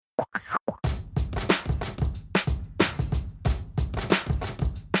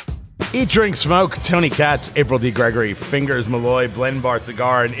Eat, Drink, Smoke, Tony Katz, April D. Gregory, Fingers Malloy, Blend Bar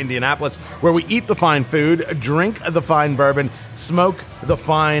Cigar in Indianapolis, where we eat the fine food, drink the fine bourbon, smoke the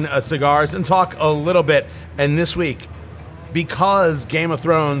fine cigars, and talk a little bit. And this week, because Game of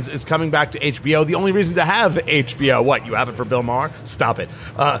Thrones is coming back to HBO, the only reason to have HBO, what, you have it for Bill Maher? Stop it.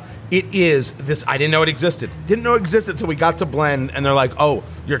 It is this, I didn't know it existed. Didn't know it existed until we got to Blend, and they're like, oh,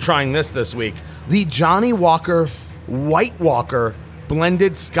 you're trying this week. The Johnnie Walker White Walker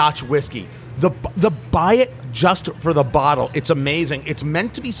blended Scotch whiskey. The buy it just for the bottle. It's amazing. It's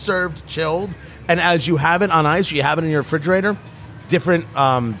meant to be served chilled, and as you have it on ice, you have it in your refrigerator, different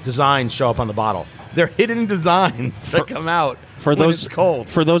designs show up on the bottle. They're hidden designs that come out for when those it's cold.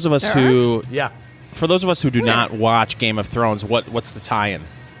 For those of us who do not watch Game of Thrones, what's the tie-in?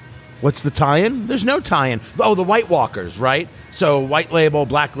 What's the tie-in? There's no tie-in. Oh, the White Walkers, right? So white label,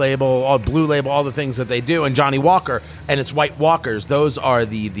 black label, all blue label, all the things that they do. And Johnnie Walker, and it's White Walkers. Those are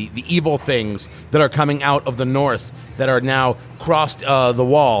the evil things that are coming out of the north that are now crossed the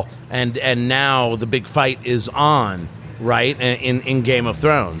wall. And now the big fight is on, right, in Game of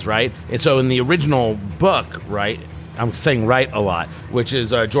Thrones, right? And so in the original book, right, I'm saying right a lot, which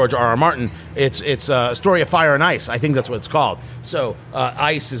is George R.R. Martin. It's a story of fire and ice. I think that's what it's called. So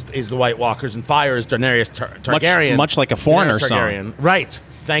ice is the White Walkers, and fire is Daenerys Targaryen. Much like a Foreigner song. Right.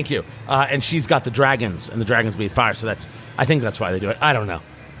 Thank you. And she's got the dragons, and the dragons breathe fire. So I think that's why they do it. I don't know.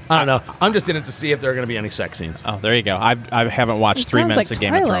 I'm just in it to see if there are going to be any sex scenes. Oh, there you go. I haven't watched 3 minutes like of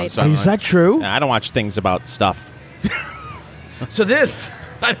Game of Twilight. Thrones. So Is that true? I don't watch things about stuff. So this,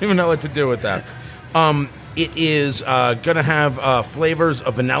 I don't even know what to do with that. It is going to have flavors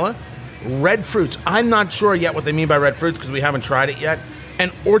of vanilla, red fruits. I'm not sure yet what they mean by red fruits because we haven't tried it yet.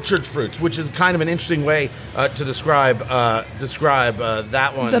 And orchard fruits, which is kind of an interesting way to describe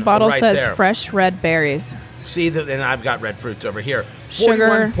that one. The bottle right says there. fresh red berries. See, and I've got red fruits over here.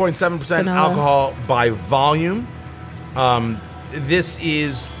 Sugar, 41.7% vanilla. alcohol by volume. This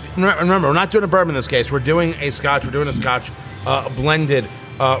is, remember, we're not doing a bourbon in this case. We're doing a scotch. We're doing a scotch blended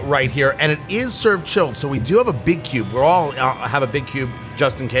right here. And it is served chilled. So we do have a big cube. We're all have a big cube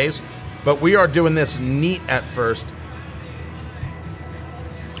just in case. But we are doing this neat at first.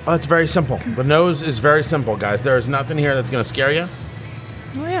 Oh, it's very simple. The nose is very simple, guys. There is nothing here that's going to scare you,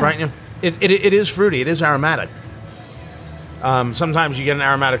 Oh, yeah. frighten you. It is fruity. It is aromatic. Sometimes you get an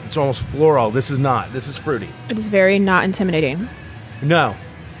aromatic that's almost floral. This is not. This is fruity. It is very not intimidating. No.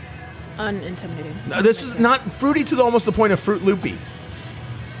 Unintimidating. No, this is not fruity to almost the point of Fruit Loopy.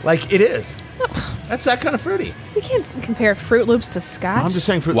 Like, it is. That's that kind of fruity. We can't compare Fruit Loops to Scotch. I'm just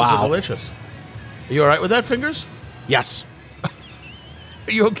saying Fruit Loops Wow. are delicious. Are you all right with that, Fingers? Yes.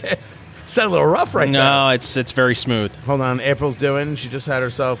 Are you okay? Sound a little rough right No, it's very smooth. there. Hold on. April's doing. She just had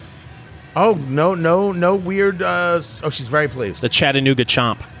herself. Oh, no weird. She's very pleased. The Chattanooga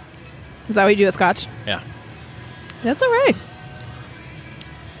Chomp. Is that what you do at Scotch? Yeah. That's all right.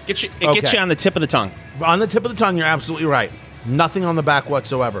 Gets you Okay. on the tip of the tongue. On the tip of the tongue, you're absolutely right. Nothing on the back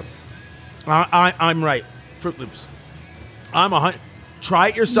whatsoever. I'm right. Fruit Loops. I'm 100. Try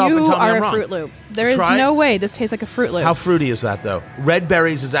it yourself and You tell me are I'm a wrong. Fruit Loop. There is Try no it. way this tastes like a Fruit Loop. How fruity is that, though? Red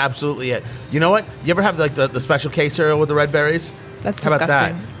berries is absolutely it. You know what? You ever have like the Special K cereal with the red berries? That's How about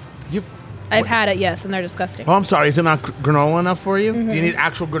disgusting. that? You. I've had it, yes, and they're disgusting. Oh, I'm sorry. Is it not granola enough for you? Mm-hmm. Do you need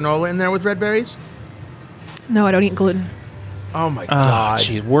actual granola in there with red berries? No, I don't eat gluten. Oh my Ah, God!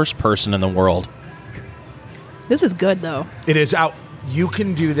 she's worst person in the world. This is good, though. It is out. You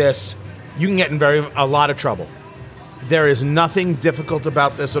can do this. You can get in a lot of trouble. There is nothing difficult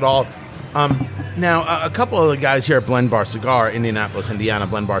about this at all. Now, a couple of the guys here at Blend Bar Cigar, Indianapolis, Indiana,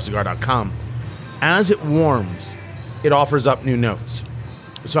 blendbarcigar.com, as it warms, it offers up new notes.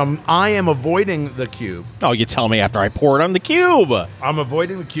 So I am avoiding the cube. Oh, you tell me after I pour it on the cube. I'm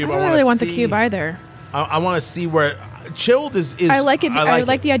avoiding the cube. I don't really want the cube either. I want to see where chilled is. I like it. I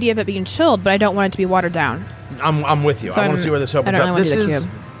like it. the idea of it being chilled, but I don't want it to be watered down. I'm with you. So I want to see where this opens I don't up. really This want to do is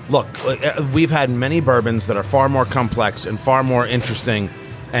the look. We've had many bourbons that are far more complex and far more interesting,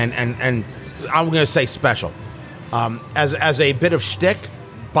 and I'm going to say special. As a bit of shtick,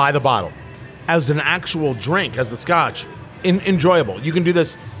 buy the bottle. As an actual drink, as the scotch, enjoyable. You can do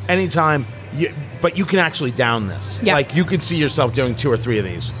this anytime, but you can actually down this. Yeah. Like you could see yourself doing 2 or 3 of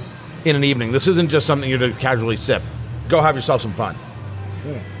these in an evening. This isn't just something you're to casually sip. Go have yourself some fun.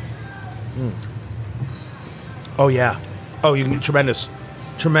 Oh yeah. Oh, you can get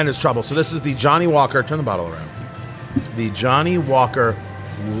tremendous trouble. So this is the Johnnie Walker. Turn the bottle around. The Johnnie Walker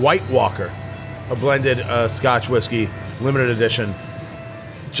White Walker, a blended Scotch whiskey, limited edition,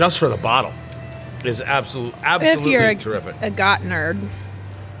 just for the bottle, is absolutely If you're terrific. a got nerd,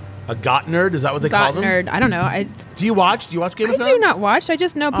 A got nerd? Is that what they call them? nerd. I don't know. Do you watch Game of Thrones? I do not watch. I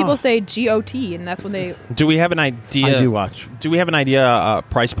just know people say GOT, and that's when they. Do we have an idea? I do watch. Do we have an idea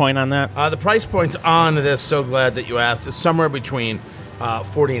price point on that? The price points on this, so glad that you asked, is somewhere between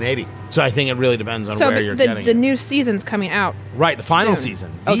 40 and 80. So I think it really depends on where you're getting the it. new season's coming out. Right, the final soon.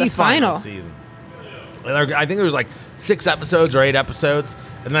 season. Oh, the final final season. I think there was like 6 episodes or 8 episodes,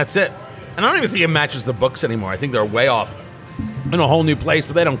 and that's it. And I don't even think it matches the books anymore. I think they're way off in a whole new place,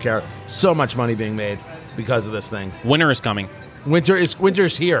 but they don't care. So much money being made because of this thing. Winter is coming.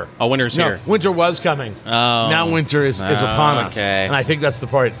 Winter's here. Oh, winter's here. Winter was coming. Oh. Now winter is upon us. Okay. And I think that's the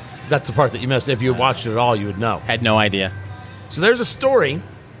part that you missed. If you had watched it at all, you would know. Had no idea. So there's a study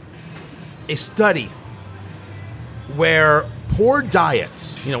where poor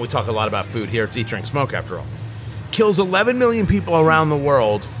diets, we talk a lot about food here, it's Eat, Drink, Smoke after all, kills 11 million people around the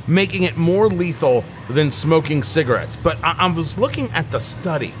world, making it more lethal than smoking cigarettes. But I was looking at the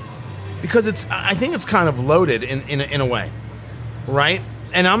study because I think it's kind of loaded in a way, right?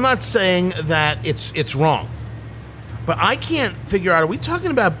 And I'm not saying that it's wrong, but I can't figure out, are we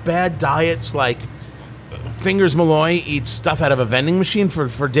talking about bad diets like Fingers Malloy eats stuff out of a vending machine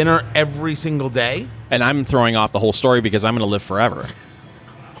for dinner every single day? And I'm throwing off the whole story because I'm going to live forever.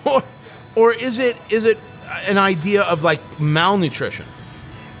 Or is it an idea of like malnutrition,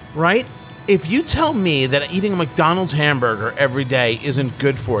 right? If you tell me that eating a McDonald's hamburger every day isn't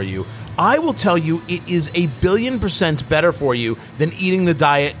good for you, I will tell you it is 1,000,000,000% better for you than eating the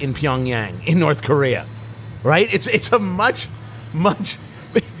diet in Pyongyang, in North Korea, right? It's a much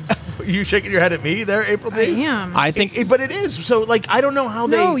you shaking your head at me there, April D? I am. I think, but it is. So, like, I don't know how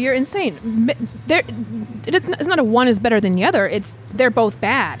they. No, you're insane. It's not a one is better than the other. They're both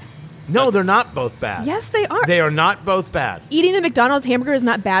bad. No, they're not both bad. Yes, they are. They are not both bad. Eating a McDonald's hamburger is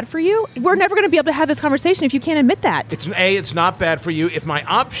not bad for you. We're never going to be able to have this conversation if you can't admit that. It's not bad for you if my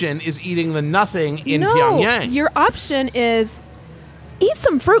option is eating the nothing in Pyongyang. Your option is eat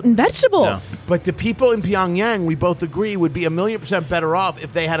some fruit and vegetables. No. But the people in Pyongyang, we both agree, would be 1,000,000% better off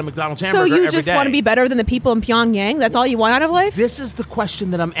if they had a McDonald's hamburger every day. So you just want to be better than the people in Pyongyang? That's all you want out of life? This is the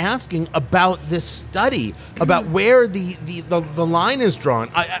question that I'm asking about this study, about where the line is drawn.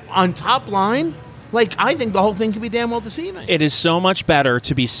 On top line, like, I think the whole thing could be damn well deceiving. it is so much better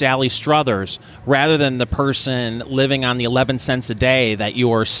to be Sally Struthers rather than the person living on the 11 cents a day that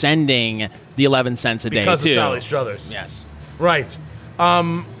you are sending the 11 cents a day to. Because of Sally Struthers. Yes. Right.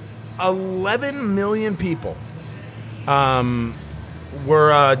 11 million people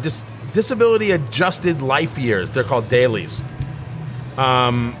were disability-adjusted life years. They're called dailies.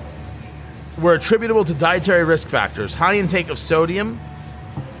 Were attributable to dietary risk factors. High intake of sodium,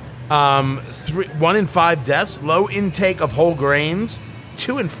 1 in 5 deaths. Low intake of whole grains,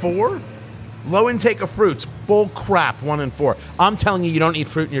 2 in 4. Low intake of fruits, bull crap, 1 in 4. I'm telling you don't need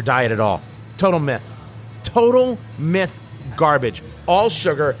fruit in your diet at all. Total myth. Total myth. Garbage. All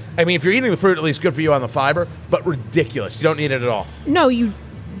sugar. I mean, if you're eating the fruit, at least good for you on the fiber, but ridiculous. You don't need it at all. No, you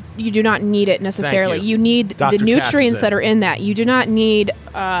do not need it necessarily. Thank you. You need Dr. the nutrients Katz that are in that. You do not need.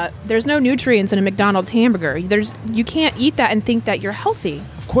 There's no nutrients in a McDonald's hamburger. You can't eat that and think that you're healthy.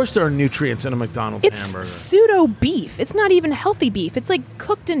 Of course, there are nutrients in a McDonald's hamburger. It's pseudo beef. It's not even healthy beef. It's like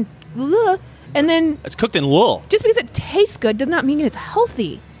cooked in, and then It's cooked in wool. just because it tastes good does not mean it's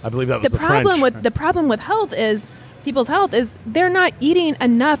healthy. I believe that was The problem French. with people's health is they're not eating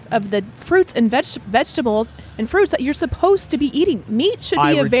enough of the fruits and vegetables and fruits that you're supposed to be eating. Meat should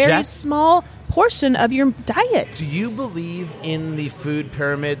be a very small portion of your diet. Do you believe in the food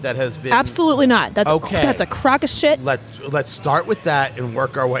pyramid that has been... Absolutely not. That's Okay. That's a crock of shit. Let's start with that and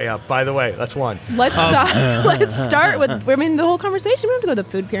work our way up. By the way, that's one. Let's start with. I mean, the whole conversation. We don't have to go to the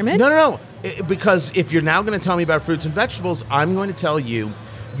food pyramid. No. Because if you're now going to tell me about fruits and vegetables, I'm going to tell you,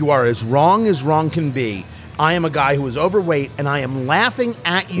 you are as wrong can be. I am a guy who is overweight, and I am laughing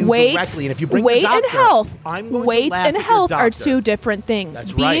at you directly. And if you bring weight your doctor, and health, I'm going weight to laugh and at your health are doctor. 2 different things.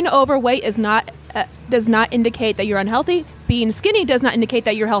 That's Being right. overweight is not does not indicate that you're unhealthy. Being skinny does not indicate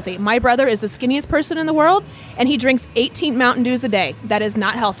that you're healthy. My brother is the skinniest person in the world, and he drinks 18 Mountain Dews a day. That is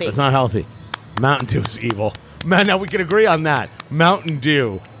not healthy. That's not healthy. Mountain Dew is evil. Man, now we can agree on that. Mountain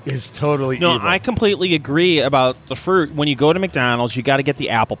Dew is totally No, evil. I completely agree about the fruit. When you go to McDonald's, you got to get the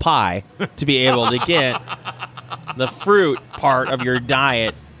apple pie to be able to get the fruit part of your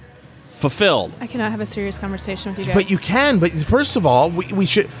diet fulfilled. I cannot have a serious conversation with you guys. But you can. But first of all,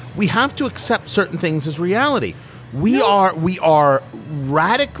 we have to accept certain things as reality. We are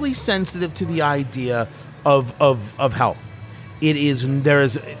radically sensitive to the idea of health.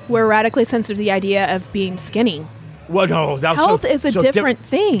 We're radically sensitive to the idea of being skinny. Well, no, Health is a different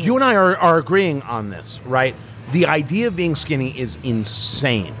thing. You and I are agreeing on this, right? The idea of being skinny is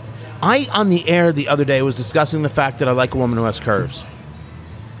insane. I, on the air the other day, was discussing the fact that I like a woman who has curves.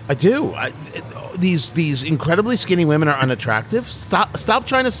 I do. These incredibly skinny women are unattractive. Stop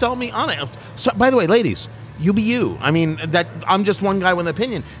trying to sell me on it. So, by the way, ladies, you be you. I mean, that I'm just one guy with an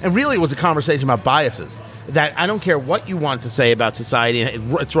opinion. And really, it was a conversation about biases. That I don't care what you want to say about society.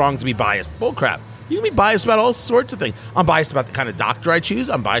 It's wrong to be biased. Bullcrap. You can be biased about all sorts of things. I'm biased about the kind of doctor I choose.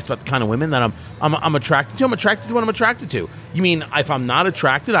 I'm biased about the kind of women that I'm attracted to. I'm attracted to what I'm attracted to. You mean if I'm not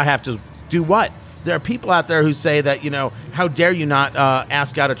attracted, I have to do what? There are people out there who say that, how dare you not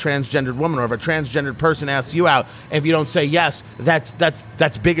ask out a transgendered woman, or if a transgendered person asks you out, and if you don't say yes, that's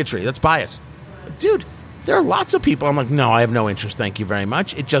bigotry. That's bias. Dude, there are lots of people. I'm like, no, I have no interest. Thank you very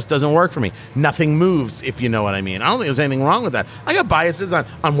much. It just doesn't work for me. Nothing moves, if you know what I mean. I don't think there's anything wrong with that. I got biases on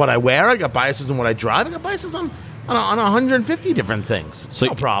what I wear. I got biases on what I drive. I got biases on 150 different things. So,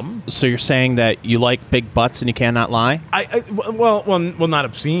 no problem. So you're saying that you like big butts and you cannot lie? Well, not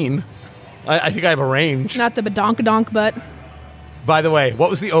obscene. I think I have a range. Not the badonkadonk butt. By the way,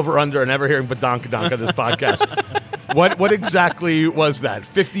 what was the over-under on ever hearing badonkadonk on this podcast? What exactly was that?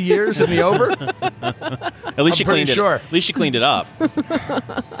 50 years in the over? At least you cleaned it. Sure. At least she cleaned it up.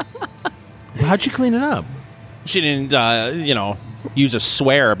 How'd you clean it up? She didn't, use a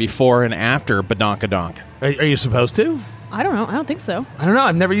swear before and after badonkadonk. Are you supposed to? I don't know. I don't think so. I don't know.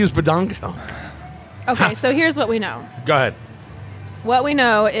 I've never used badonkadonk. Okay, so here's what we know. Go ahead. What we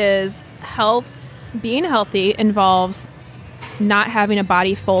know is being healthy involves not having a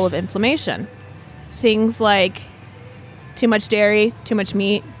body full of inflammation. Things like too much dairy, too much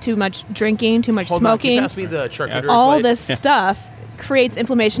meat, too much drinking, too much smoking. Pass me the charcuterie all plate? this stuff creates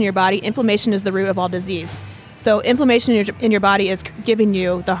inflammation in your body. Inflammation is the root of all disease. So inflammation in your body is giving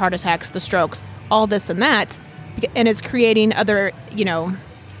you the heart attacks, the strokes, all this and that, and it's creating other,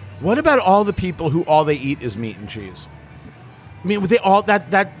 What about all the people who all they eat is meat and cheese? I mean, they all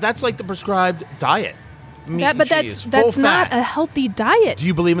that's like the prescribed diet. Meat and cheese. That's not a healthy diet. Do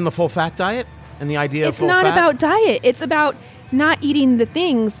you believe in the full fat diet and the idea of full fat? It's not about diet. It's about not eating the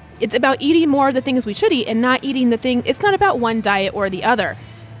things. It's about eating more of the things we should eat and not eating the thing. It's not about one diet or the other.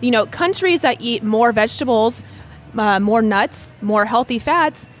 Countries that eat more vegetables, more nuts, more healthy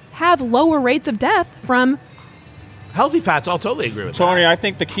fats have lower rates of death from healthy fats. I'll totally agree with Tony, that. I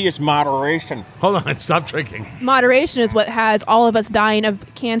think the key is moderation. Hold on, stop drinking. Moderation is what has all of us dying of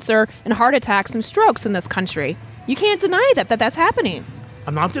cancer and heart attacks and strokes in this country. You can't deny that's happening.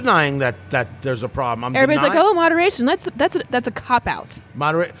 I'm not denying that there's a problem. Everybody's like, "Oh, moderation." That's a cop out.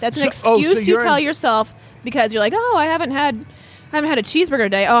 That's an excuse you tell yourself because you're like, "Oh, I haven't had a cheeseburger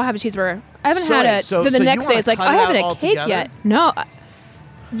today. Oh, I'll have a cheeseburger. I haven't had it." Then the next day, it's like, "I haven't had a cake yet." No,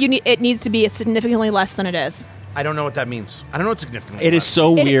 it needs to be significantly less than it is. I don't know what that means. I don't know what significantly. It is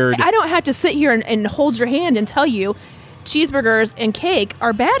so weird. I don't have to sit here and hold your hand and tell you cheeseburgers and cake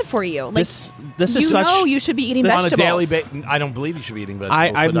are bad for you. Like, this is such. You should be eating vegetables. On a daily basis. I don't believe you should be eating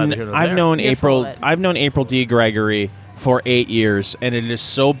vegetables. I've known April D. Gregory for 8 years, and it is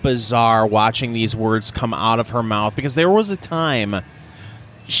so bizarre watching these words come out of her mouth because there was a time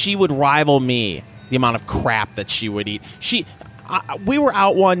she would rival me the amount of crap that she would eat. We were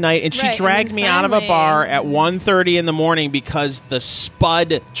out one night, and she dragged me out of a bar at 1:30 in the morning because the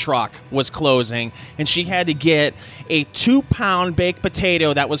Spud truck was closing, and she had to get a 2-pound baked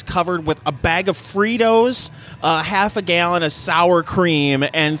potato that was covered with a bag of Fritos, half a gallon of sour cream,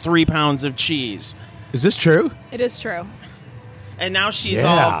 and 3 pounds of cheese. Is this true? It is true. And now she's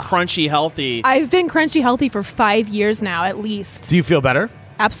all crunchy healthy. I've been crunchy healthy for 5 years now, at least. Do you feel better?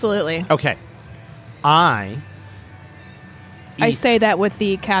 Absolutely. Okay. I say that with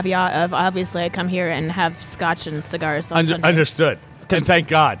the caveat of obviously I come here and have scotch and cigars on Sunday. Understood. And thank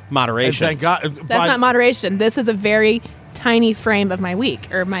God. Moderation. And thank God. That's not moderation. This is a very tiny frame of my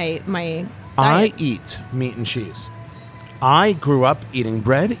week or my diet. I eat meat and cheese. I grew up eating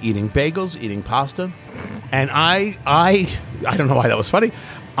bread, eating bagels, eating pasta, and I don't know why that was funny.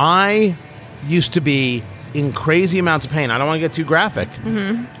 I used to be in crazy amounts of pain. I don't want to get too graphic,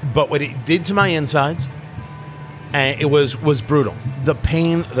 but what it did to my insides, and it was brutal. The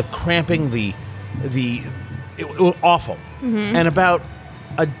pain, the cramping, it was awful. And about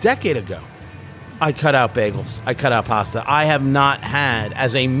a decade ago, I cut out bagels. I cut out pasta. I have not had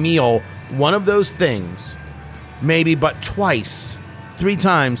as a meal one of those things, maybe but twice, 3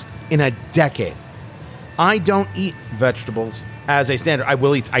 times in a decade. I don't eat vegetables as a standard.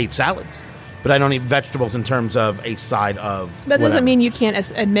 I eat salads, but I don't eat vegetables in terms of a side of That doesn't whatever. mean you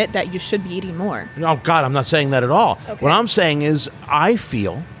can't admit that you should be eating more. Oh, God, I'm not saying that at all. Okay. What I'm saying is I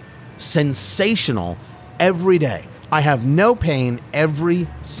feel sensational every day. I have no pain every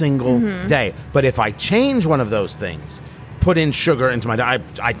single day. But if I change one of those things, put in sugar into my diet.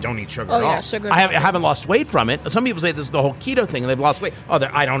 I don't eat sugar at all. Sugar. I haven't lost weight from it. Some people say this is the whole keto thing, and they've lost weight.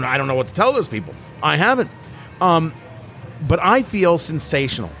 I don't know what to tell those people. I haven't. But I feel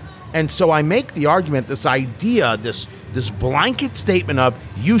sensational. And so I make the argument, this idea, this blanket statement of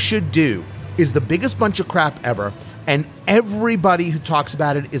you should do is the biggest bunch of crap ever. And everybody who talks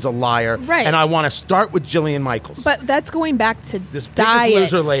about it is a liar. Right. And I want to start with Jillian Michaels. But that's going back to this diet.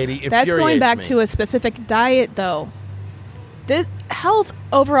 Biggest Loser lady. That's going back me. to a specific diet, though. This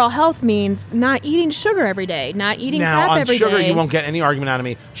overall health means not eating sugar every day, not eating crap every day. Now, on sugar, you won't get any argument out of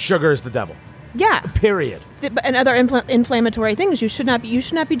me. Sugar is the devil. Yeah. Period. And other inflammatory things. You should not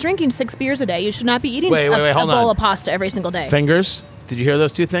be drinking 6 beers a day. You should not be eating a bowl of pasta every single day. Fingers. Did you hear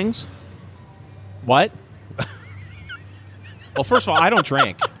those two things? What? Well, first of all, I don't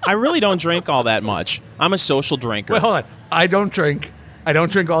drink. I really don't drink all that much. I'm a social drinker. Wait, hold on. I don't drink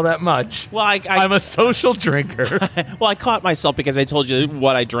all that much. Well, I'm a social drinker. Well, I caught myself because I told you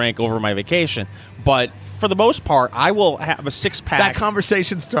what I drank over my vacation. But for the most part, I will have a 6-pack. That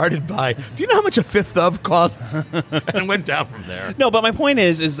conversation started by, do you know how much a fifth of costs? And went down from there. No, but my point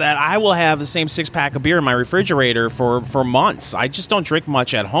is that I will have the same 6-pack of beer in my refrigerator for months. I just don't drink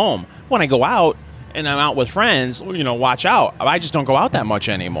much at home. When I go out and I'm out with friends, watch out. I just don't go out that much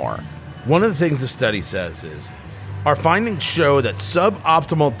anymore. One of the things the study says is, our findings show that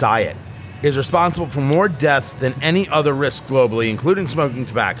suboptimal diet is responsible for more deaths than any other risk globally, including smoking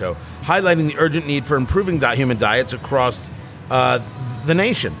tobacco, highlighting the urgent need for improving human diets across the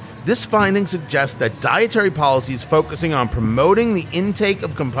nation. This finding suggests that dietary policies focusing on promoting the intake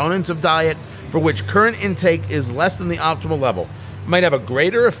of components of diet for which current intake is less than the optimal level might have a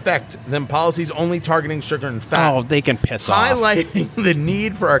greater effect than policies only targeting sugar and fat. Oh, they can piss off. Highlighting the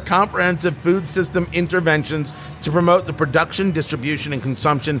need for a comprehensive food system interventions to promote the production, distribution, and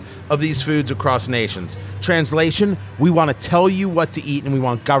consumption of these foods across nations. Translation, we want to tell you what to eat and we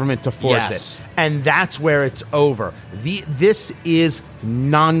want government to force it. And that's where it's over. This is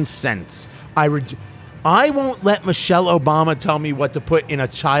nonsense. I won't let Michelle Obama tell me what to put in a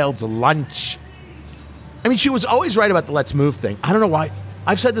child's lunch. I mean, she was always right about the Let's Move thing. I don't know why.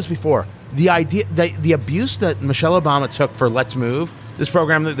 I've said this before. The idea, the abuse that Michelle Obama took for Let's Move, this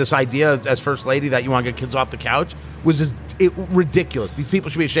program, this idea as First Lady that you want to get kids off the couch, was ridiculous. These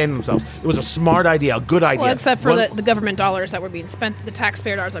people should be ashamed of themselves. It was a smart idea, a good idea. Well, except for the government dollars that were being spent, the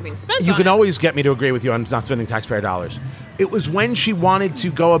taxpayer dollars that were being spent. You can always get me to agree with you on not spending taxpayer dollars. It was when she wanted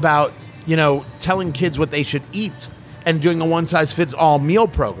to go about, telling kids what they should eat and doing a one-size-fits-all meal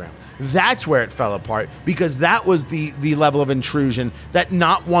program. That's where it fell apart, because that was the level of intrusion that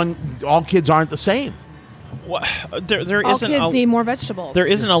all kids aren't the same. Well, all kids need more vegetables. There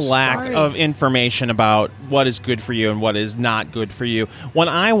isn't a lack of information about what is good for you and what is not good for you. When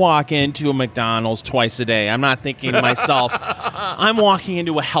I walk into a McDonald's twice a day, I'm not thinking to myself, I'm walking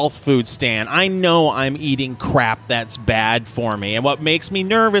into a health food stand. I know I'm eating crap that's bad for me. And what makes me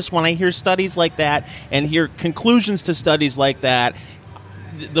nervous when I hear studies like that and hear conclusions to studies like that,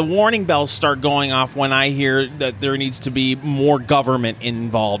 the warning bells start going off when I hear that there needs to be more government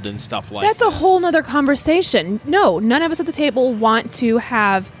involved in stuff like That's a whole nother conversation. No, none of us at the table want to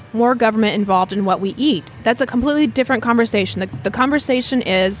have more government involved in what we eat. That's a completely different conversation. The conversation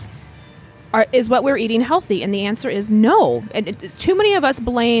is what we're eating healthy? And the answer is no. Too many of us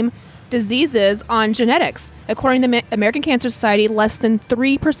blame diseases on genetics. According to the American Cancer Society, less than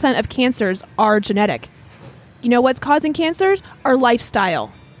 3% of cancers are genetic. You know what's causing cancers? Our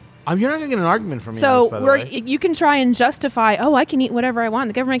lifestyle. You're not going to get an argument from me. So you can try and justify, I can eat whatever I want.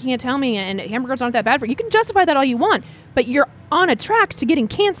 The government can't tell me, and hamburgers aren't that bad for you. You can justify that all you want, but you're on a track to getting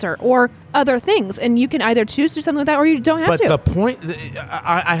cancer or other things, and you can either choose to do something like that or you don't have to. But the point,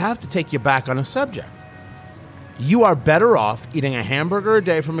 I have to take you back on a subject. You are better off eating a hamburger a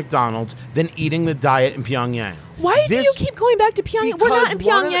day from McDonald's than eating the diet in Pyongyang. Why do you keep going back to Pyongyang? We're not in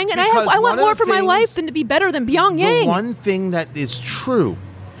Pyongyang, and I want more for my life than to be better than Pyongyang. The one thing that is true,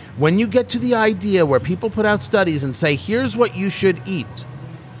 when you get to the idea where people put out studies and say, here's what you should eat,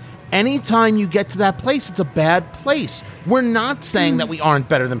 anytime you get to that place, it's a bad place. We're not saying that we aren't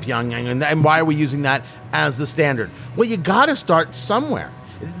better than Pyongyang, and why are we using that as the standard? Well, you got to start somewhere.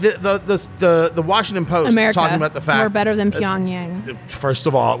 The Washington Post talking about the fact we're better than Pyongyang. First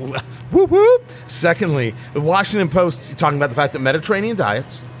of all, whoop whoop. Secondly, the Washington Post talking about the fact that Mediterranean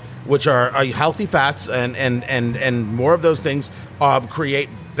diets, which are healthy fats and more of those things, create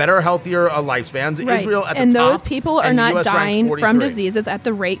better, healthier lifespans. Right. Israel at the top, and those people are not US dying from diseases at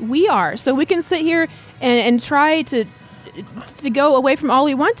the rate we are. So we can sit here and try to to go away from all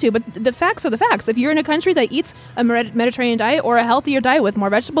we want to, but the facts are the facts. If you're in a country that eats a Mediterranean diet or a healthier diet with more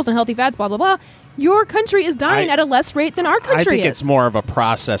vegetables and healthy fats, blah, blah, blah, your country is dying at a less rate than our country is. I think it's more of a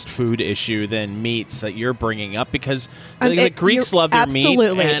processed food issue than meats that you're bringing up, because the Greeks love their meat.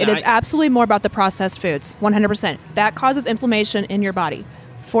 Absolutely. It is absolutely more about the processed foods, 100%. That causes inflammation in your body.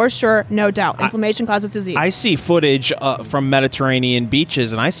 For sure, no doubt. Inflammation causes disease. I see footage from Mediterranean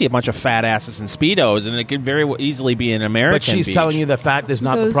beaches, and I see a bunch of fat asses in Speedos, and it could very easily be an American But she's beach. telling you that fat is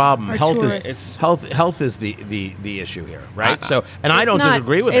not the problem. Health is the issue here, right? I don't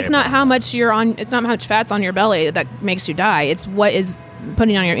disagree with it. It's not how much it's not how much fat's on your belly that makes you die. It's what is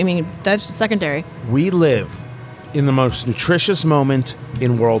putting on your. I mean, that's just secondary. We live in the most nutritious moment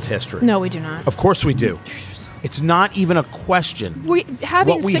in world history. No, we do not. Of course we do. It's not even a question. We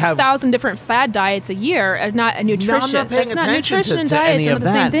having 6,000 different fad diets a year are not a nutrition. No, I'm not paying That's not attention nutrition and to diets any are of not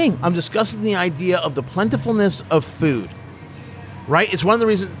the same that. thing. I'm discussing the idea of the plentifulness of food. Right? It's one of the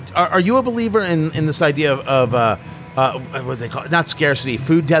reasons. Are you a believer in this idea of what they call it? Not scarcity,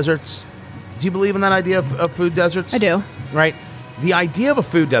 food deserts? Do you believe in that idea of food deserts? I do. Right? The idea of a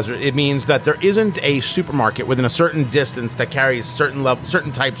food desert, it means that there isn't a supermarket within a certain distance that carries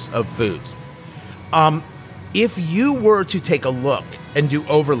certain types of foods. If you were to take a look and do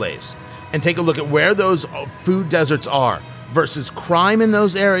overlays and take a look at where those food deserts are versus crime in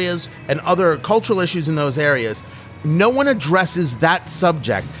those areas and other cultural issues in those areas, no one addresses that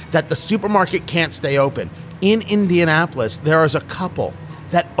subject, that the supermarket can't stay open. In Indianapolis, there is a couple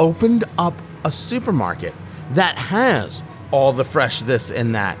that opened up a supermarket that has all the fresh this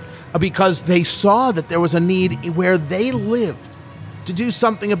and that because they saw that there was a need where they lived to do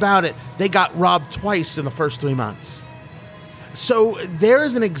something about it. They got robbed twice in the first 3 months. So there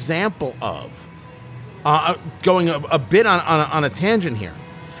is an example of going a bit on a tangent here,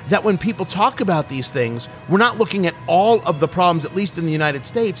 that when people talk about these things, we're not looking at all of the problems, at least in the United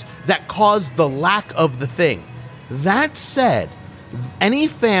States, that cause the lack of the thing. That said, any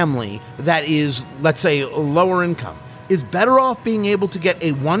family that is, let's say, lower income is better off being able to get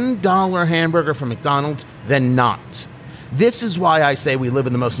a $1 hamburger from McDonald's than not. This is why I say we live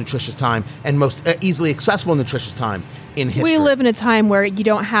in the most nutritious time and most easily accessible nutritious time in history. We live in a time where you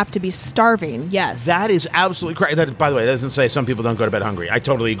don't have to be starving, yes. That is absolutely correct. That, by the way, that doesn't say some people don't go to bed hungry. I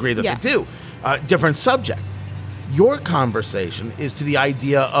totally agree that they do. Different subject. Your conversation is to the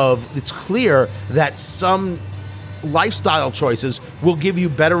idea of it's clear that some lifestyle choices will give you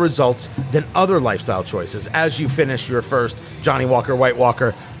better results than other lifestyle choices as you finish your first Johnny Walker, White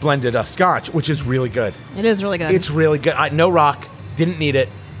Walker blended scotch, which is really good. It is really good. It's really good. No rock. Didn't need it.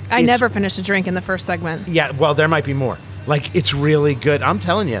 I never finished a drink in the first segment. Yeah, well, there might be more. Like, it's really good. I'm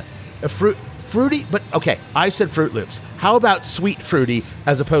telling you. Fruity, but okay, I said Fruit Loops. How about sweet fruity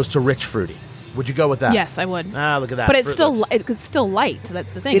as opposed to rich fruity? Would you go with that? Yes, I would. Look at that. But it's still light.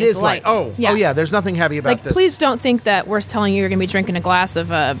 That's the thing. It's light. Oh, yeah. There's nothing heavy about this. Please don't think that we're telling you you're going to be drinking a glass of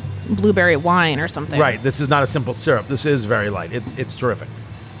blueberry wine or something. Right. This is not a simple syrup. This is very light. It's terrific.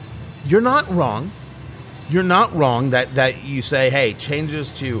 You're not wrong. You're not wrong that you say, hey, changes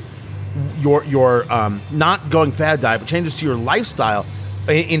to your not going fad diet, but changes to your lifestyle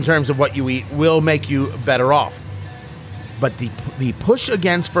in terms of what you eat will make you better off. But the push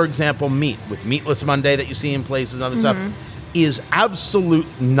against, for example, meat, with Meatless Monday that you see in places and other stuff, is absolute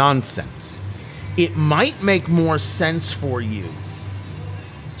nonsense. It might make more sense for you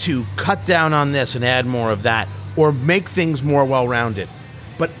to cut down on this and add more of that, or make things more well-rounded.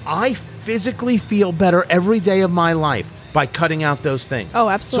 But I physically feel better every day of my life by cutting out those things. Oh,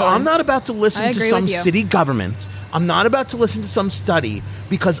 absolutely. So I'm not about to listen to some city government. I'm not about to listen to some study,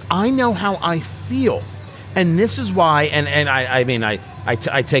 because I know how I feel. And this is why, and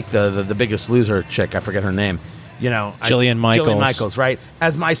I take the Biggest Loser chick, I forget her name, Jillian Michaels. Jillian Michaels, right,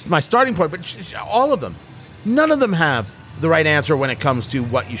 as my starting point. But all of them, none of them have the right answer when it comes to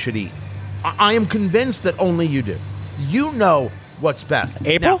what you should eat. I am convinced that only you do. You know what's best.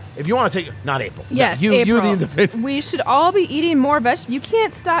 April? Now, if you want to take, not April. Yes, you, April. You the individual. We should all be eating more vegetables. You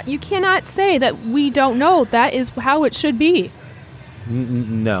can't stop. You cannot say that we don't know. That is how it should be.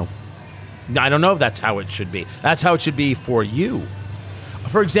 No. I don't know if that's how it should be. That's how it should be for you.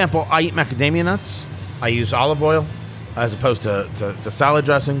 For example, I eat macadamia nuts. I use olive oil as opposed to salad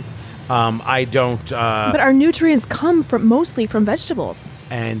dressing. I don't. But our nutrients come mostly from vegetables.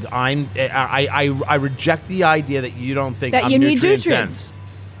 And I reject the idea that you don't think that I'm you need nutrient nutrients. dense.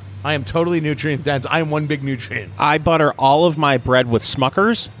 I am totally nutrient dense. I am one big nutrient. I butter all of my bread with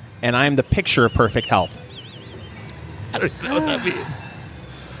Smuckers, and I am the picture of perfect health. I don't even know what that means.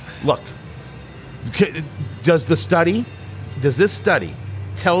 Look. Does this study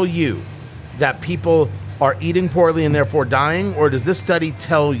tell you that people are eating poorly and therefore dying, or does this study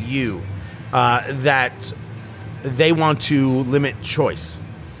tell you that they want to limit choice?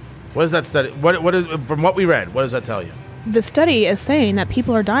 What is that study? What is, from what we read, what does that tell you? The study is saying that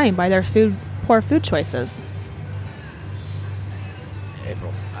people are dying by their poor food choices.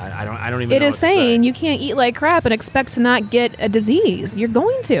 April, I don't even. It know is what to say. saying you can't eat like crap and expect to not get a disease. You're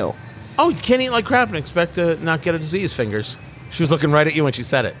going to. Oh, you can't eat like crap and expect to not get a disease. Fingers. She was looking right at you when she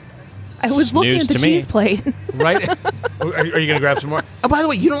said it. I was looking Snooze at the to me. cheese plate. Right? Are you gonna grab some more? Oh, by the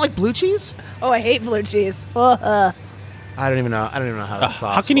way, you don't like blue cheese? Oh, I hate blue cheese. I don't even know how that's possible.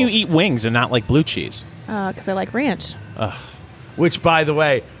 How can you eat wings and not like blue cheese? Because I like ranch. Which, by the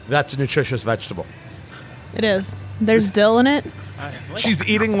way, that's a nutritious vegetable. It is. There's dill in it. She's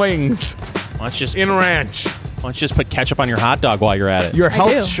eating wings Why don't you just in ranch. put ketchup on your hot dog while you're at it? Your I health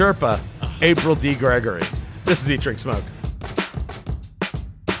do. Sherpa, April D. Gregory. This is Eat, Drink, Smoke.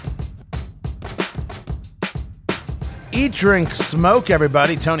 Eat, Drink, Smoke,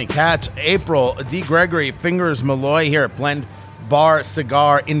 everybody. Tony Katz, April D. Gregory, Fingers Malloy here at Blend Bar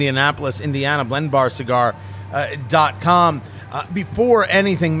Cigar, Indianapolis, Indiana, blendbarcigar.com. Before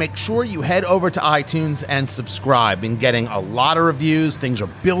anything, make sure you head over to iTunes and subscribe. Been getting a lot of reviews. Things are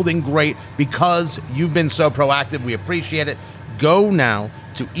building great because you've been so proactive. We appreciate it. Go now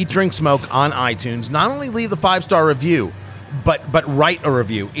to Eat, Drink, Smoke on iTunes. Not only leave the 5-star review, but write a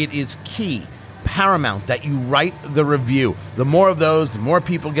review. It is key, paramount, that you write the review. The more of those, the more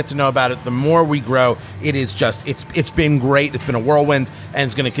people get to know about it, the more we grow. It is just, it's been great. It's been a whirlwind, and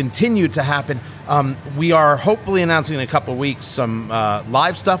it's going to continue to happen. We are hopefully announcing in a couple of weeks some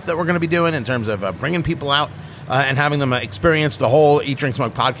live stuff that we're going to be doing in terms of bringing people out and having them experience the whole Eat, Drink,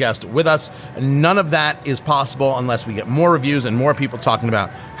 Smoke podcast with us. None of that is possible unless we get more reviews and more people talking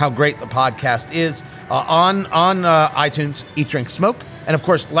about how great the podcast is. On iTunes, Eat, Drink, Smoke. And, of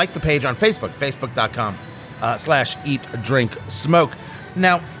course, like the page on Facebook, facebook.com/Eat, Drink, Smoke.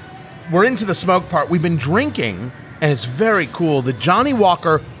 Now, we're into the smoke part. We've been drinking, and it's very cool, the Johnnie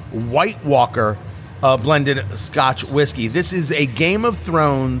Walker White Walker blended Scotch whiskey. This is a Game of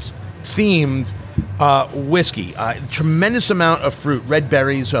Thrones themed whiskey. Tremendous amount of fruit. Red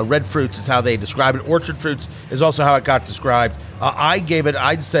berries, red fruits is how they describe it. Orchard fruits is also how it got described.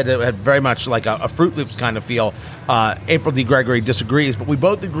 I said it had very much like a Fruit Loops kind of feel. April D. Gregory disagrees, but we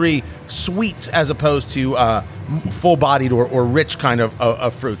both agree sweet as opposed to full-bodied or rich kind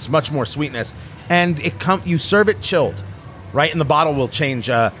of fruits. Much more sweetness. And you serve it chilled, right? And the bottle will change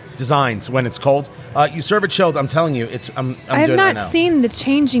designs when it's cold. You serve it chilled. I'm telling you, I'm I have doing it not right now. seen the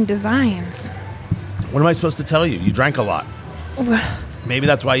changing designs. What am I supposed to tell you? You drank a lot. Maybe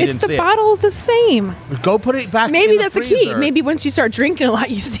that's why you It's didn't the see bottle's the same. it. Go put it back Maybe in the that's the freezer. key. Maybe once you start drinking a lot,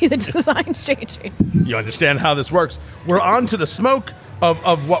 you see the designs changing. You understand how this works. We're on to the smoke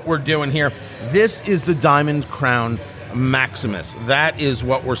of what we're doing here. This is the Diamond Crown Maximus. That is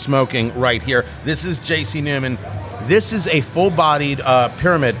what we're smoking right here. This is J.C. Newman. This is a full-bodied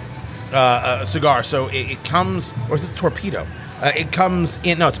pyramid cigar. So it comes, or is it torpedo? It comes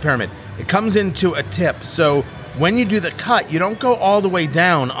in, no, it's a pyramid. It comes into a tip. So when you do the cut, you don't go all the way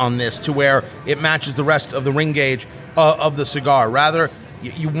down on this to where it matches the rest of the ring gauge of the cigar. Rather,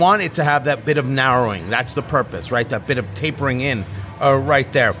 you want it to have that bit of narrowing. That's the purpose, right? That bit of tapering in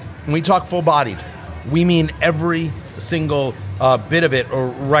right there. When we talk full-bodied, we mean every single bit of it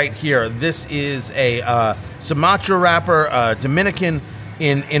right here. This is a Sumatra wrapper, Dominican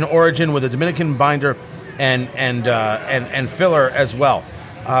in origin, with a Dominican binder and filler as well.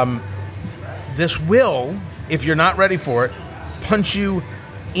 This will, if you're not ready for it, punch you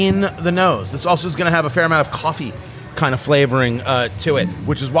in the nose. This also is going to have a fair amount of coffee kind of flavoring to it,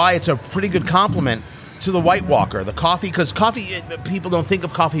 which is why it's a pretty good complement to the White Walker. The coffee, because coffee, people don't think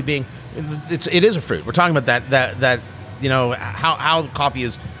of coffee being, it is a fruit. We're talking about that you know, how coffee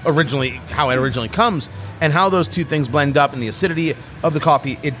is how it originally comes, and how those two things blend up, and the acidity of the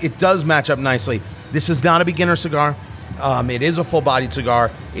coffee, it does match up nicely. This is not a beginner cigar. It is a full-bodied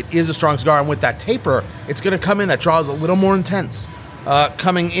cigar. It is a strong cigar, and with that taper, it's going to come in. That draw is a little more intense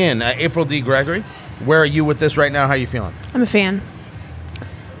coming in. April D. Gregory, where are you with this right now? How are you feeling? I'm a fan.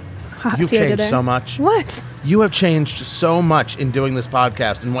 You've See what I did changed there? so much. What? You have changed so much in doing this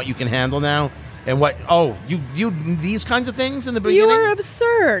podcast and what you can handle now, and what. Oh, you these kinds of things in the beginning. You're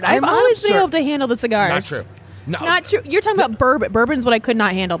absurd. I'm I've not always been absurd. able to handle the cigars. Not true. No, Not true. You're talking about bourbon. Bourbon's what I could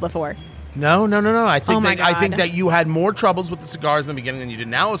not handle before. No. I think Oh my I think God. that you had more troubles with the cigars in the beginning than you did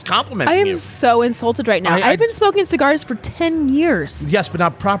now. I was complimenting I am you. so insulted right now. I- I've been smoking cigars for 10 years. Yes, but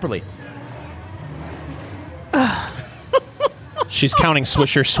not properly. She's counting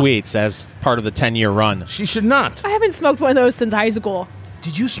Swisher Sweets as part of the 10-year run. She should not. I haven't smoked one of those since high school.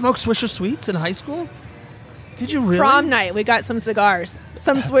 Did you smoke Swisher Sweets in high school? Did you really? Prom night, we got some cigars.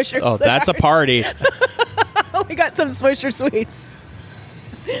 Some Swisher Oh, cigars. that's a party. We got some Swisher Sweets.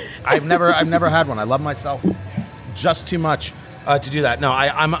 I've never had one. I love myself just too much to do that. No,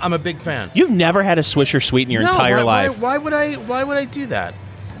 I'm a big fan. You've never had a Swisher Sweet in your entire life. Why would I do that?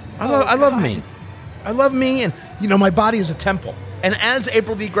 I love me. I love me, and my body is a temple. And as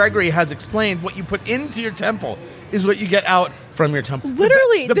April D. Gregory has explained, what you put into your temple is what you get out from your temple.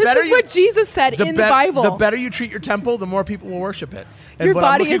 Literally, this is what Jesus said in the Bible. The better you treat your temple, the more people will worship it. And your what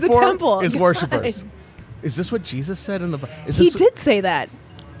body I'm is a looking for temple. Is worshipers. Is this what Jesus said in the Bible? He did say that.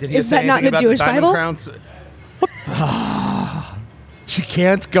 Did he Is say that not in the anything Jewish about Bible? Diamond crowns? She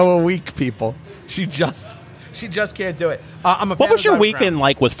can't go a week, people. She just can't do it. I'm a What fan was of your Diamond week Crown. been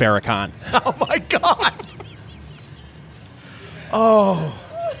like with Farrakhan? Oh my God. Oh.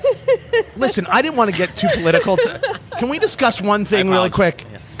 Listen, I didn't want to get too political. Can we discuss one thing really quick?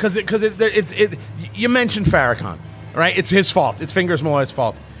 Because you mentioned Farrakhan, right? It's his fault. It's Fingers Malloy's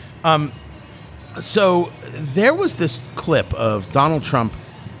fault. So there was this clip of Donald Trump,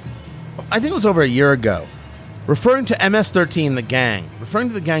 I think it was over a year ago, referring to MS-13, the gang, referring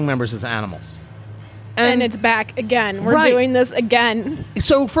to the gang members as animals. And it's back again. We're Right. doing this again.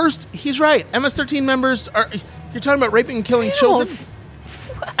 So first, he's right. MS-13 members are... You're talking about raping and killing children?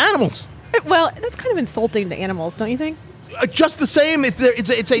 Animals. Well, that's kind of insulting to animals, don't you think? Just the same.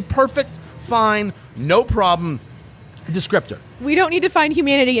 It's a perfect, fine, no problem descriptor. We don't need to find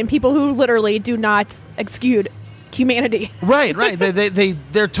humanity in people who literally do not exude humanity. Right.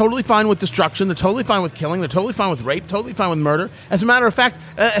 They're totally fine with destruction. They're totally fine with killing. They're totally fine with rape. Totally fine with murder. As a matter of fact,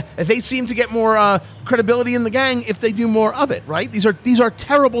 they seem to get more credibility in the gang if they do more of it. Right? These are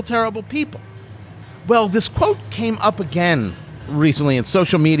terrible, terrible people. Well, this quote came up again recently in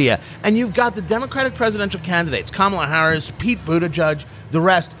social media, and you've got the Democratic presidential candidates, Kamala Harris, Pete Buttigieg, the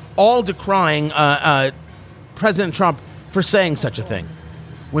rest, all decrying President Trump for saying such a thing.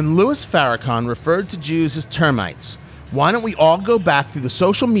 When Louis Farrakhan referred to Jews as termites, why don't we all go back through the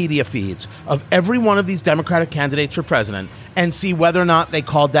social media feeds of every one of these Democratic candidates for president and see whether or not they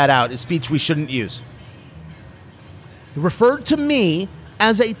called that out as speech we shouldn't use? He referred to me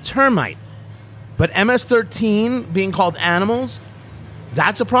as a termite. But MS-13 being called animals,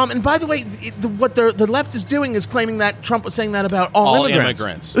 that's a problem. And by the way, what the left is doing is claiming that Trump was saying that about all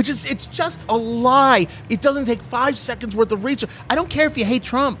immigrants. It's just a lie. It doesn't take 5 seconds worth of research. I don't care if you hate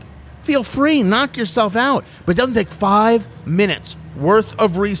Trump. Feel free, knock yourself out. But it doesn't take 5 minutes worth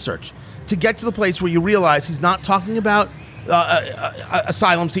of research to get to the place where you realize he's not talking about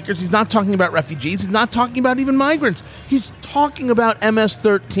asylum seekers. He's not talking about refugees. He's not talking about even migrants. He's talking about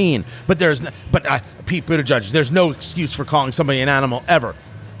MS-13. But Pete Buttigieg, there's no excuse for calling somebody an animal ever.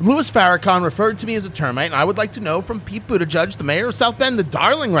 Louis Farrakhan referred to me as a termite, and I would like to know from Pete Buttigieg, the mayor of South Bend, the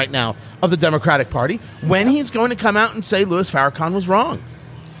darling right now of the Democratic Party, when he's going to come out and say Louis Farrakhan was wrong.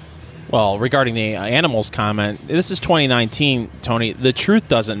 Well, regarding the animals comment, this is 2019, Tony. The truth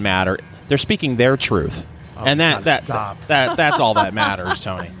doesn't matter. They're speaking their truth. And that's all that matters,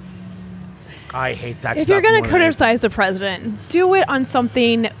 Tony. I hate that If stuff. you're going to criticize the president, do it on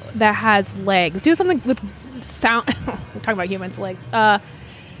something that has legs. Do something with sound. We're talking about humans' legs. Find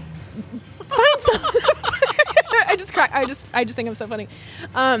something. I just think I'm so funny.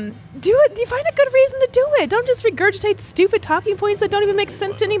 Do it. Do you find a good reason to do it? Don't just regurgitate stupid talking points that don't even make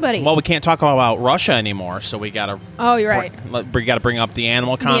sense to anybody. Well, we can't talk about Russia anymore, so we got to. Oh, you're right. We got to bring up the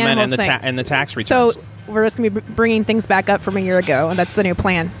animal comment and the tax returns. So we're just going to be bringing things back up from a year ago, and that's the new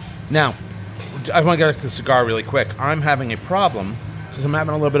plan. Now, I want to get to the cigar really quick. I'm having a problem because I'm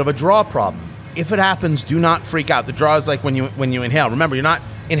having a little bit of a draw problem. If it happens, do not freak out. The draw is like when you inhale. Remember, you're not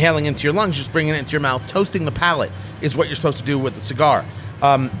inhaling into your lungs, just bringing it into your mouth. Toasting the palate is what you're supposed to do with the cigar.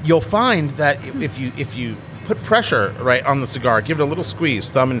 You'll find that if you put pressure right on the cigar, give it a little squeeze,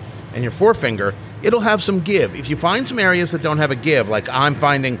 thumb and your forefinger, it'll have some give. If you find some areas that don't have a give, like I'm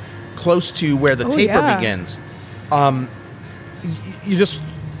finding close to where the taper begins, you just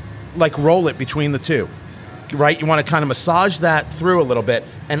like roll it between the two, right? You want to kind of massage that through a little bit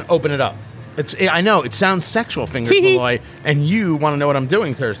and open it up. I know it sounds sexual, Fingers Malloy, and you want to know what I'm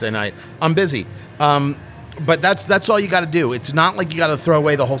doing Thursday night. I'm busy. But that's all you got to do. It's not like you got to throw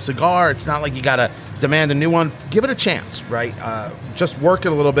away the whole cigar. It's not like you got to demand a new one. Give it a chance, right? Just work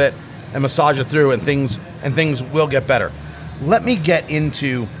it a little bit and massage it through, and things will get better. Let me get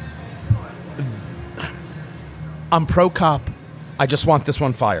into. I'm pro cop. I just want this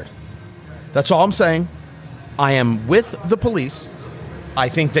one fired. That's all I'm saying. I am with the police. I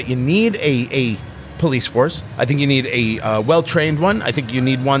think that you need a police force. I think you need a well-trained one. I think you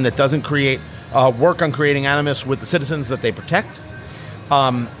need one that doesn't work on creating animus with the citizens that they protect.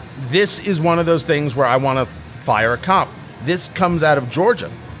 This is one of those things where I want to fire a cop. This comes out of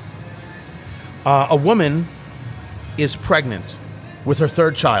Georgia. A woman is pregnant with her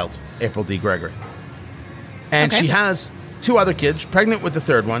third child, April D. Gregory. And she has 2 other kids, pregnant with the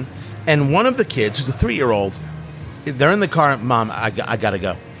third one. And one of the kids, who's a 3-year-old, they're in the car. Mom, I gotta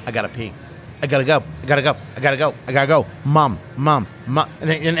go. I gotta pee. I gotta go. I gotta go. I gotta go. I gotta go. Mom. And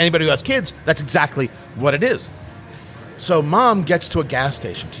anybody who has kids, that's exactly what it is. So mom gets to a gas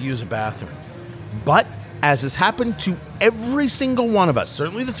station to use a bathroom. But as has happened to every single one of us,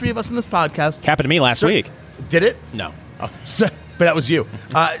 certainly the 3 of us in this podcast. Happened to me last week. Did it? No. Oh, but that was you.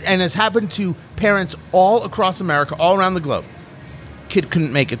 And has happened to parents all across America, all around the globe. Kid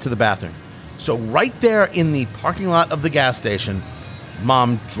couldn't make it to the bathroom. So right there in the parking lot of the gas station,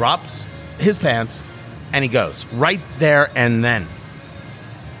 mom drops his pants and he goes. Right there and then.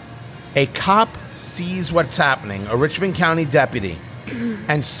 A cop sees what's happening, a Richmond County deputy,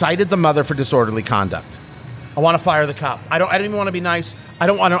 and cited the mother for disorderly conduct. I want to fire the cop. I don't even want to be nice. I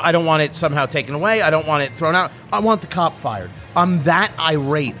don't want it somehow taken away. I don't want it thrown out. I want the cop fired. I'm that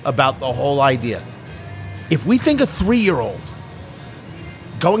irate about the whole idea. If we think a 3-year-old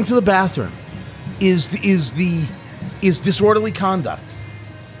going to the bathroom is disorderly conduct,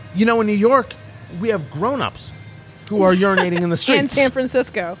 in New York we have grown-ups who are urinating in the streets. And San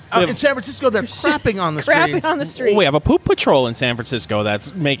Francisco. In San Francisco, they're crapping on the streets. Crapping on the streets. We have a poop patrol in San Francisco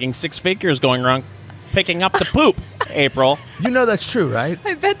that's making 6 figures going around picking up the poop, April. That's true, right?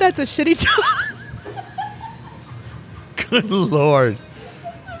 I bet that's a shitty job. Good Lord.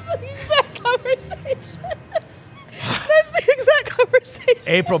 That's the exact conversation. That's the exact conversation.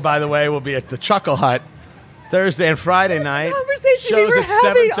 April, by the way, will be at the Chuckle Hut Thursday and Friday night. Conversation shows we were at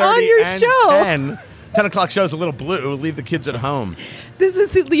having 7:30 on your and show. 10 o'clock show's a little blue. Leave the kids at home. This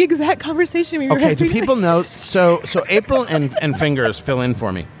is the exact conversation we were having. Okay, do people know? So April and Fingers fill in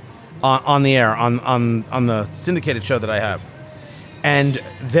for me on the air on the syndicated show that I have, and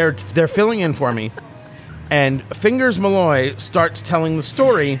they're filling in for me. And Fingers Malloy starts telling the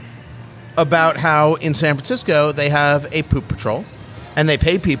story about how in San Francisco they have a poop patrol, and they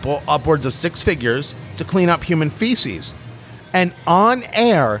pay people upwards of 6 figures to clean up human feces. And on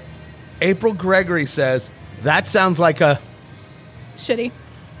air, April Gregory says, that sounds like a shitty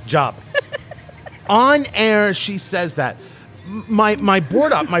job. On air, she says that. My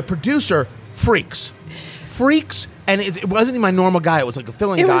board up, my producer, freaks, and it wasn't even my normal guy. It was like a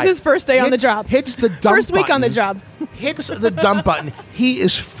filling guy. It was his first day on the job. Hits the dump First week button, on the job. Hits the dump button. He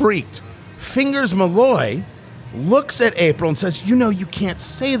is freaked. Fingers Malloy looks at April and says, you can't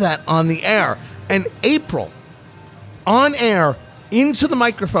say that on the air. And April, on air, into the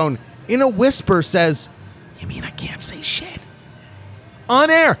microphone, in a whisper, says, you mean I can't say shit? On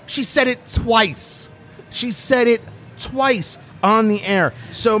air. She said it twice. On the air.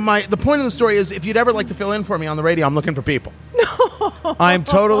 So the point of the story is, if you'd ever like to fill in for me on the radio, I'm looking for people. No. I'm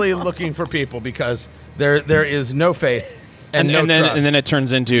totally looking for people because there is no faith and no trust. And then it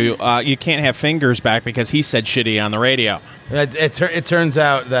turns into you can't have Fingers back because he said shitty on the radio. It turns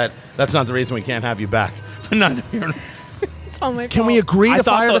out that that's not the reason we can't have you back. It's all my fault. Can we agree to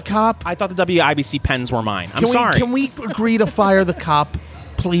fire the cop? I thought the WIBC pens were mine. I'm sorry. Can we agree to fire the cop,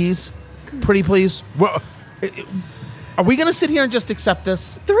 please? Pretty please? Are we going to sit here and just accept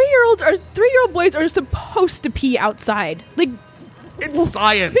this? 3-year-old boys are supposed to pee outside. Like, it's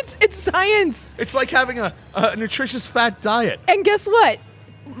science. It's science. It's like having a nutritious fat diet. And guess what?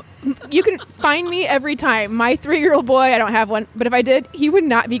 You can find me every time. My 3-year-old boy, I don't have one, but if I did, he would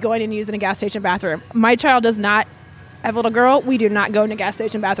not be going and using a gas station bathroom. My child does not. I have a little girl. We do not go into gas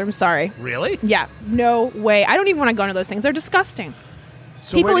station bathrooms. Sorry. Really? Yeah. No way. I don't even want to go into those things. They're disgusting.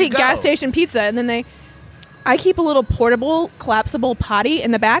 So people eat gas station pizza, and then I keep a little portable, collapsible potty in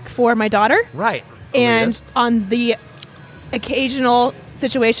the back for my daughter. Right. And on the occasional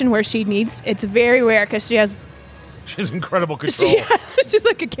situation where she needs, it's very rare because she has incredible control. She's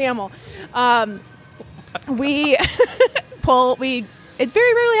like a camel. It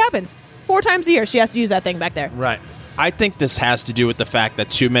very rarely happens. 4 times a year she has to use that thing back there. Right. I think this has to do with the fact that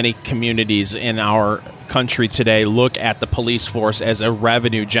too many communities in our country today look at the police force as a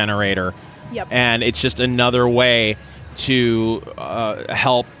revenue generator. Yep. And it's just another way to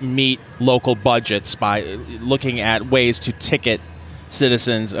help meet local budgets by looking at ways to ticket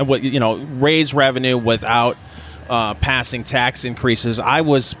citizens, raise revenue without passing tax increases. I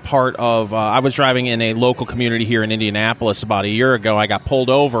was driving in a local community here in Indianapolis about a year ago. I got pulled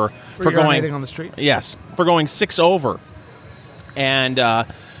over for going on the street. Yes, for going 6 over, and the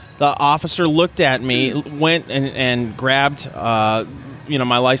officer looked at me, went and grabbed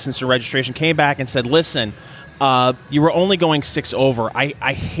my license and registration, came back and said, "Listen, you were only going 6 over.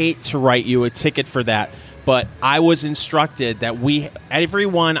 I hate to write you a ticket for that, but I was instructed that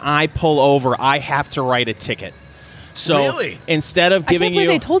everyone I pull over, I have to write a ticket. So really? instead of giving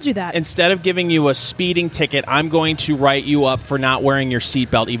they told you that. Instead of giving you a speeding ticket, I'm going to write you up for not wearing your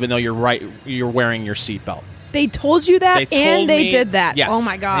seatbelt, even though you're wearing your seatbelt. They told you that, they did that. Yes, oh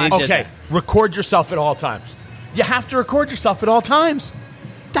my gosh. Okay, record yourself at all times. You have to record yourself at all times.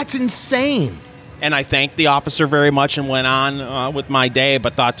 That's insane. And I thanked the officer very much and went on with my day,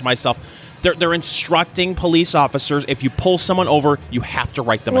 but thought to myself, they're instructing police officers, if you pull someone over, you have to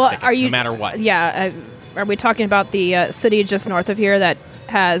write them a ticket, no matter what. Yeah. Are we talking about the city just north of here that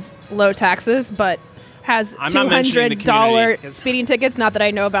has low taxes but has $200 speeding tickets? Not that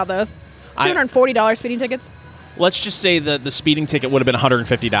I know about those. $240 speeding tickets? Let's just say that the speeding ticket would have been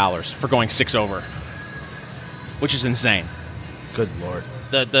 $150 for going 6 over, which is insane. Good Lord.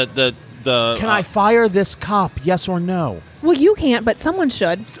 Can I fire this cop, yes or no? Well, you can't, but someone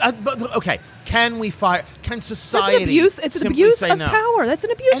should. Okay. Can we fire? Can society? That's an abuse. It's an abuse of power. That's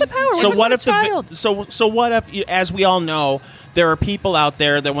an abuse of power. So what if so what if, as we all know, there are people out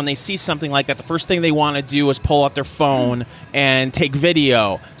there that when they see something like that, the first thing they want to do is pull out their phone and take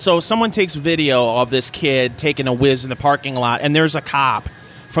video. So someone takes video of this kid taking a whiz in the parking lot, and there's a cop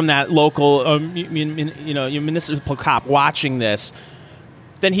from that local, municipal cop watching this.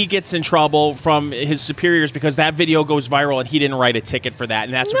 Then he gets in trouble from his superiors because that video goes viral and he didn't write a ticket for that,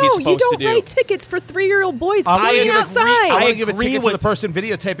 and that's what he's supposed to do. No, you don't write tickets for 3-year-old boys peeing outside. I want to give a ticket to the person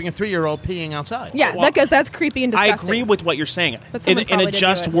videotaping a 3-year-old peeing outside. Yeah, because that's creepy and disgusting. I agree with what you're saying. In a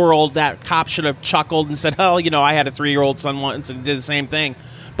just world, that cop should have chuckled and said, I had a 3-year-old son once and did the same thing.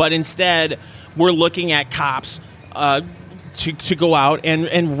 But instead, we're looking at cops to go out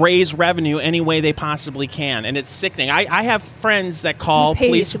and raise revenue any way they possibly can. And it's sickening. I have friends that call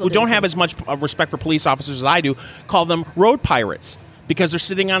police who don't have as much respect for police officers as I do, call them road pirates because they're